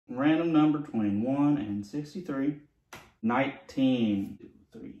random number between 1 and 63. 19.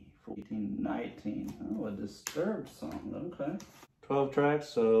 3, 14, 19. Oh, a Disturbed song. Okay. 12 tracks,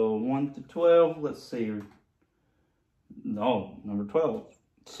 so 1 to 12. Let's see. No, number 12.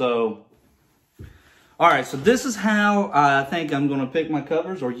 So, all right, so this is how I think I'm going to pick my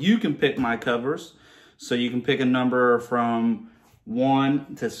covers, or you can pick my covers. So you can pick a number from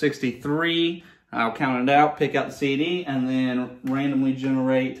 1 to 63. I'll count it out, pick out the CD, and then randomly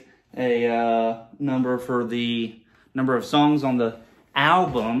generate a number for the number of songs on the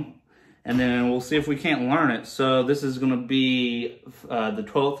album, and then we'll see if we can't learn it. So this is going to be the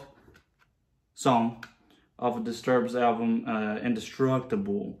 12th song off of Disturbed's album,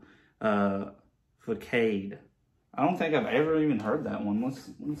 Indestructible, Façade. I don't think I've ever even heard that one.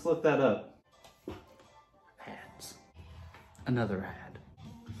 Let's look that up. Ads. Another ad.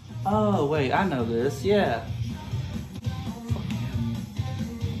 Oh, wait, I know this, yeah.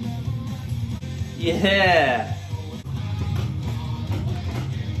 Yeah!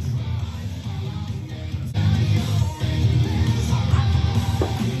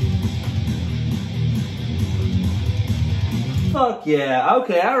 Fuck yeah,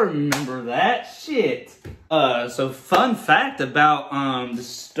 okay, I remember that shit. So fun fact about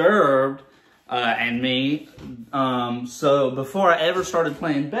Disturbed and me. So before I ever started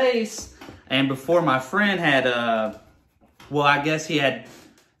playing bass, and before my friend had, well, I guess he had,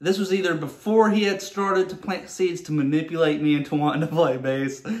 this was either before he had started to plant seeds to manipulate me into wanting to play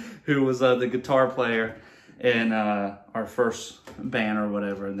bass, who was the guitar player in our first band or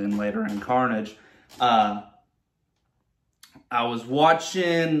whatever, and then later in Carnage. I was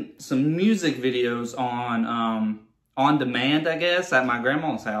watching some music videos on demand, I guess, at my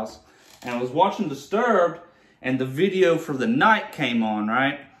grandma's house. And I was watching Disturbed, and the video for The Night came on,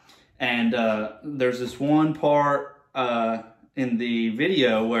 right? And there's this one part in the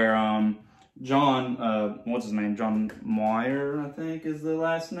video where John, what's his name? John Moyer, I think is the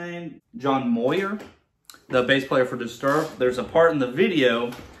last name. John Moyer, the bass player for Disturbed. There's a part in the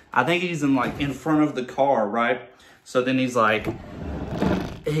video, I think he's in front of the car, right? So then he's like,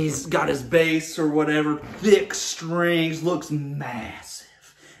 he's got his bass or whatever, thick strings, looks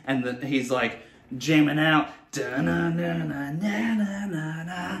massive. And then he's like jamming out,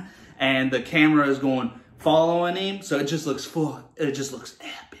 da-na-na-na-na-na-na-na. And the camera is going, following him. So it just looks it just looks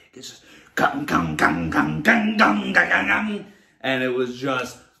epic. It's just, gung, gung, gung, gung, gung, gung, gung, gung. And it was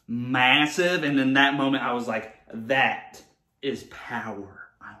just massive. And in that moment, I was like, that is power.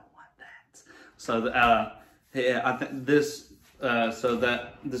 I want that. So, yeah, I think this, so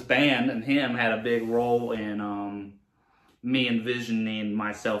that this band and him had a big role in me envisioning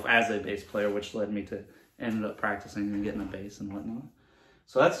myself as a bass player, which led me to ended up practicing and getting a bass and whatnot.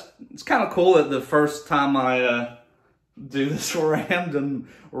 So it's kind of cool that the first time I do this random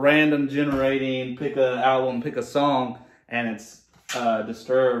generating, pick a album, pick a song, and it's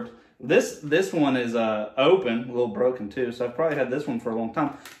Disturbed. This one is open, a little broken too, so I've probably had this one for a long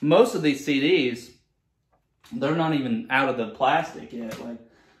time. Most of these CDs, they're not even out of the plastic yet. Like,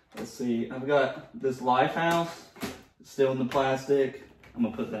 let's see, I've got this Lifehouse, still in the plastic. I'm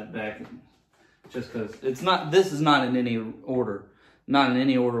gonna put that back just because it's not, this is not in any order. Not in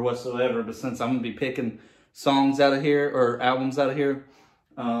any order whatsoever, but since I'm gonna be picking songs out of here, or albums out of here,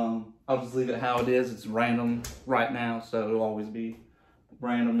 I'll just leave it how it is. It's random right now, so it'll always be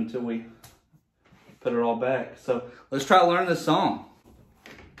random until we put it all back. So let's try to learn this song.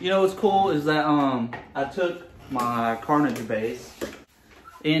 You know what's cool is that I took my Carnage bass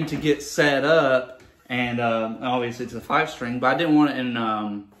in to get set up, and obviously it's a 5-string, but I didn't want it in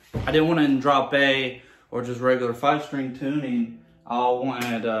drop A or just regular 5-string tuning. I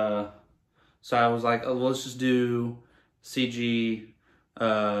wanted so I was like, oh, let's just do CG,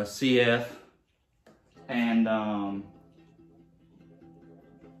 CF, and I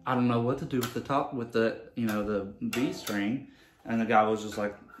don't know what to do with the top, with the, you know, the B string. And the guy was just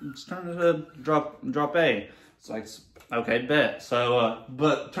like, let's turn it to drop A. It's like, okay, bet. So,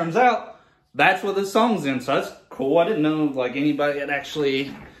 but turns out that's what this song's in. So that's cool. I didn't know like anybody had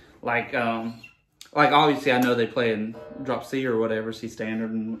actually like obviously I know they play in drop C or whatever, C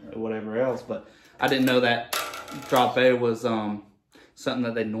standard and whatever else, but I didn't know that drop A was something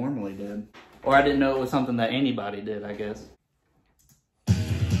that they normally did. Or I didn't know it was something that anybody did, I guess.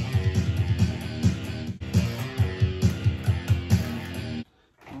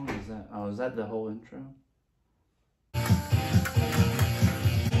 What is that? Oh, is that the whole intro?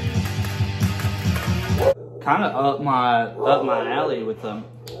 Kind of up my alley with them.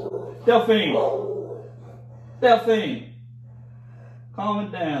 Delphine, calm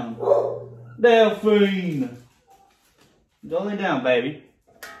it down. Delphine, dull it down, baby.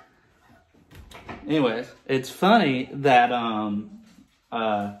 Anyways, it's funny that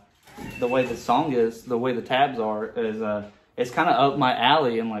the way the song is, the way the tabs are, is it's kind of up my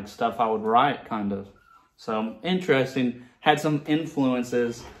alley and like stuff I would write, kind of. So interesting. Had some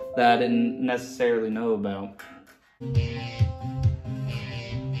influences that I didn't necessarily know about.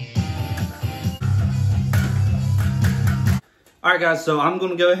 Alright guys, so I'm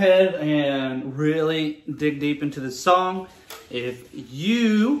going to go ahead and really dig deep into this song. If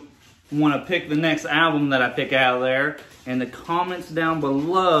you want to pick the next album that I pick out of there, in the comments down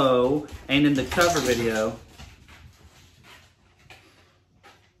below and in the cover video,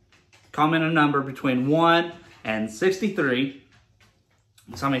 comment a number between 1 and 63.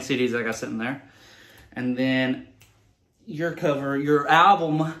 That's how many CDs I got sitting there. And then your cover, your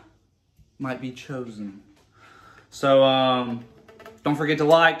album might be chosen. So, don't forget to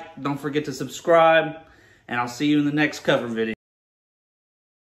like, don't forget to subscribe, and I'll see you in the next cover video.